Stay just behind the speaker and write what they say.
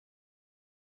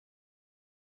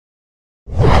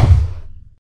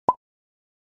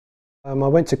I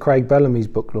went to Craig Bellamy's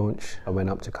book launch. I went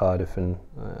up to Cardiff and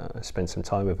spent some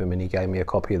time with him, and he gave me a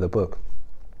copy of the book,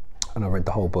 and I read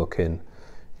the whole book in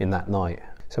that night.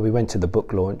 So we went to the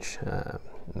book launch.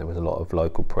 There was a lot of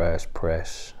local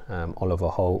press. Oliver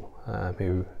Holt,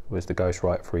 who was the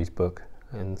ghostwriter for his book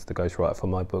and the ghostwriter for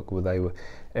my book,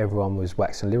 everyone was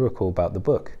waxing lyrical about the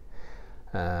book.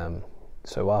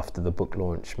 So after the book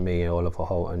launch, me, Oliver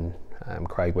Holt and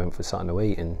Craig went for something to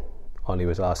eat, and Ollie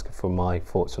was asking for my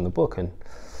thoughts on the book, and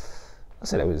I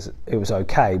said it was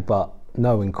okay, but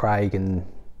knowing Craig and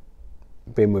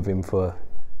been with him for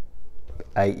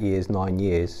 8 years, 9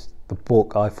 years, the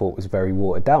book I thought was very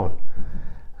watered down.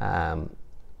 And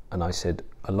I said,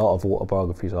 a lot of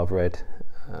autobiographies I've read,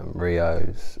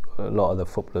 Rio's, a lot of the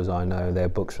footballers I know, their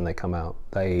books when they come out,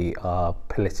 they are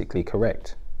politically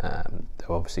correct. They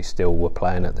obviously still were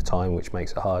playing at the time, which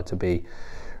makes it hard to be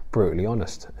brutally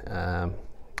honest.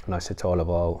 And I said to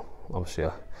Oliver, obviously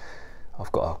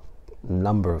I've got a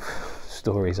number of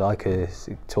stories I could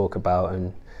talk about,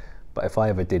 but if I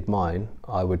ever did mine,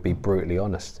 I would be brutally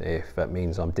honest. If that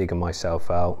means I'm digging myself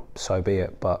out, so be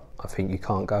it. But I think you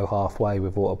can't go halfway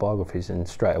with autobiographies, and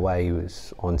straight away he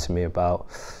was on to me about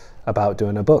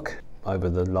doing a book. Over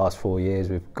the last 4 years,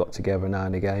 we've got together now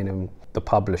and again, and the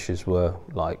publishers were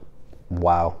like,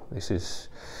 wow,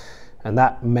 and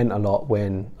that meant a lot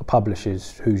when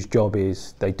publishers whose job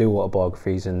is they do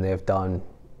autobiographies and they've done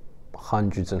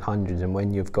hundreds and hundreds, and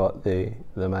when you've got the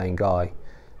main guy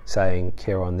saying,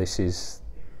 Kieron,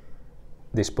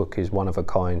 this book is one of a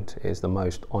kind, it's the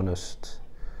most honest,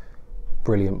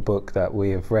 brilliant book that we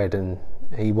have read. And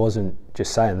he wasn't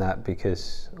just saying that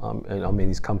because I mean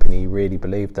his company really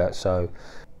believed that. So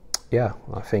yeah,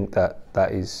 I think that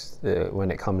is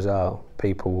when it comes out,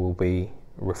 people will be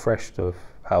refreshed of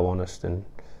how honest and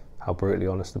how brutally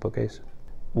honest the book is.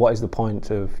 What is the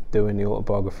point of doing the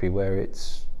autobiography where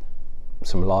it's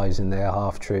some lies in there,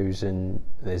 half-truths, and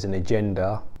there's an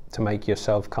agenda to make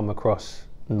yourself come across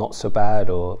not so bad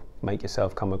or make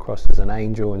yourself come across as an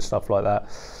angel and stuff like that?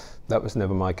 That was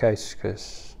never my case,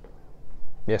 because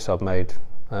yes, I've made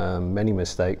many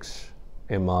mistakes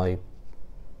in my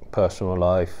personal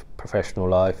life, professional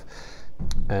life,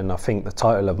 and I think the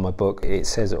title of my book, it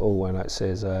says it all when it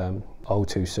says old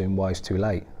too soon, wise too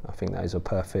late. I think that is a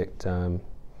perfect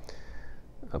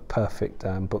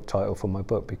book title for my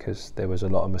book, because there was a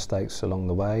lot of mistakes along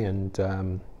the way, and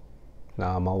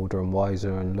now I'm older and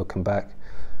wiser and looking back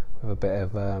with a bit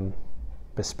of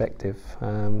perspective.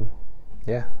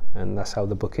 Yeah, and that's how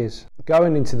the book is.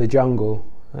 Going into the jungle,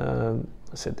 I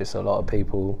said this, a lot of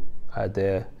people had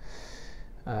their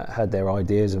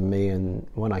ideas of me, and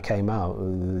when I came out,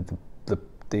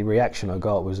 the reaction I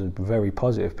got was very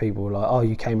positive. People were like, oh,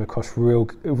 you came across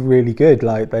really good.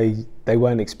 Like they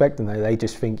weren't expecting that. They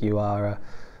just think you are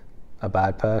a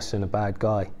bad person, a bad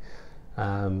guy.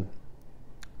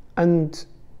 And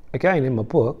again, in my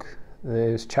book,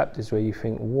 there's chapters where you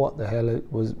think, what the hell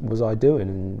was I doing,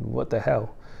 and what the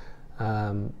hell?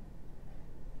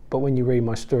 But when you read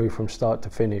my story from start to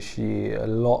finish, a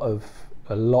lot of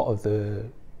the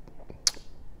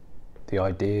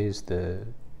ideas, the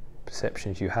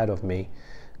perceptions you had of me,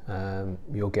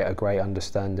 you'll get a great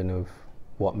understanding of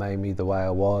what made me the way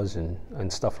I was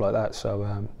and stuff like that.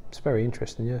 So it's very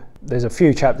interesting, yeah. There's a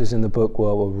few chapters in the book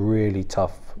where were really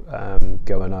tough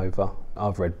going over.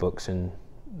 I've read books and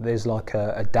there's like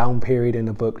a down period in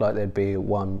a book, like there'd be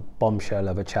one bombshell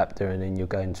of a chapter and then you're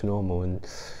going to normal. And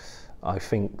I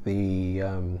think the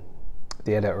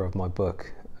editor of my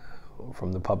book,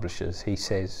 from the publishers, he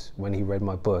says when he read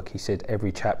my book, he said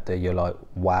every chapter you're like,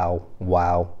 wow,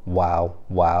 wow, wow,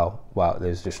 wow, wow.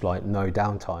 There's just like no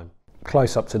downtime.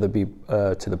 Close up to the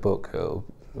book, it'll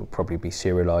probably be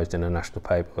serialised in a national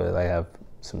paper where they have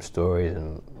some stories,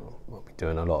 and we'll be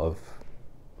doing a lot of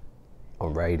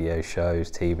on radio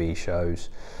shows, TV shows.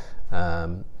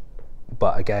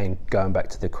 But again, going back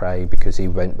to the Craig, because he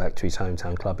went back to his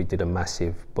hometown club, he did a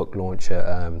massive book launch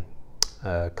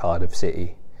at Cardiff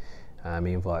City.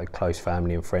 He invited close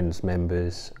family and friends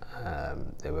members.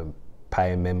 There were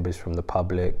paying members from the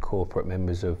public, corporate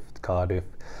members of Cardiff,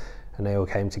 and they all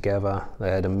came together. They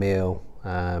had a meal.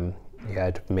 He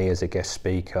had me as a guest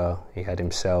speaker. He had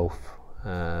himself.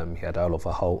 He had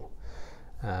Oliver Holt.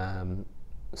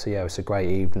 So yeah, it's a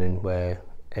great evening where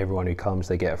everyone who comes,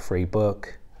 they get a free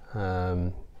book.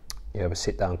 You have a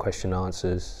sit-down question and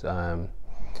answers.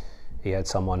 He had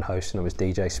someone hosting, it was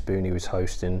DJ Spoon, he was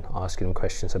hosting, asking him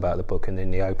questions about the book, and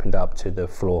then he opened up to the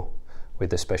floor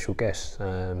with a special guest.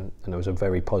 And it was a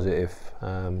very positive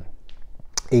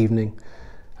evening.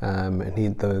 And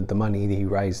the money he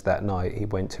raised that night, he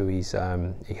went to his,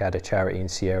 he had a charity in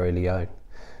Sierra Leone.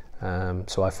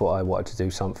 So I thought I wanted to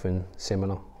do something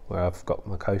similar, where I've got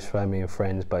my close family and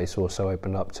friends, but it's also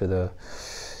opened up to the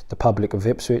public of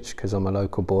Ipswich, because I'm a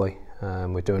local boy.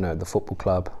 We're doing it at the football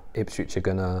club. Ipswich are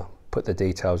going to put the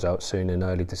details out soon in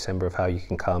early December of how you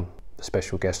can come. The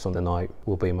special guest on the night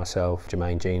will be myself,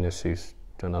 Jermaine Genus, who's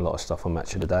doing a lot of stuff on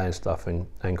Match of the Day and stuff,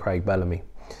 and Craig Bellamy.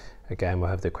 Again, we'll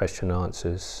have the question and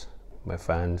answers where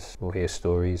fans will hear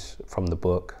stories from the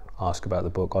book, ask about the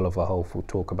book. Oliver Holt will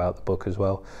talk about the book as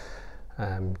well,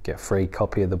 get a free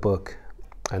copy of the book.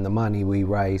 And the money we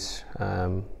raise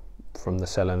from the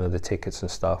selling of the tickets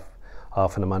and stuff,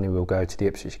 half of the money will go to the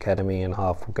Ipswich Academy and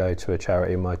half will go to a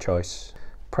charity of my choice.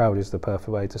 Proud is the perfect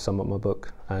way to sum up my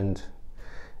book. And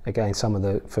again,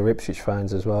 for Ipswich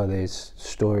fans as well, there's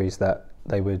stories that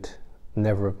they would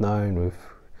never have known.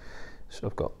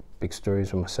 I've got big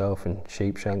stories with myself and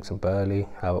Sheepshanks and Burley,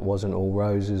 how it wasn't all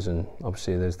roses, and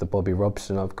obviously there's the Bobby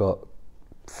Robson. I've got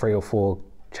 3 or 4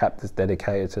 chapters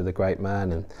dedicated to the great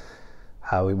man and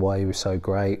why he was so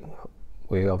great.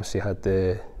 We obviously had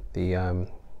the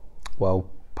well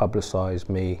publicised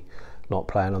me not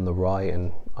playing on the right,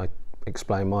 and I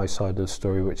explain my side of the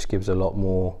story, which gives a lot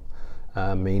more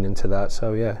meaning to that.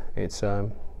 So yeah,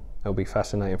 it'll be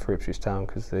fascinating for Ipswich Town,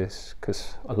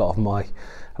 because a lot of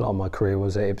my career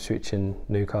was at Ipswich and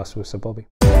Newcastle with Sir Bobby.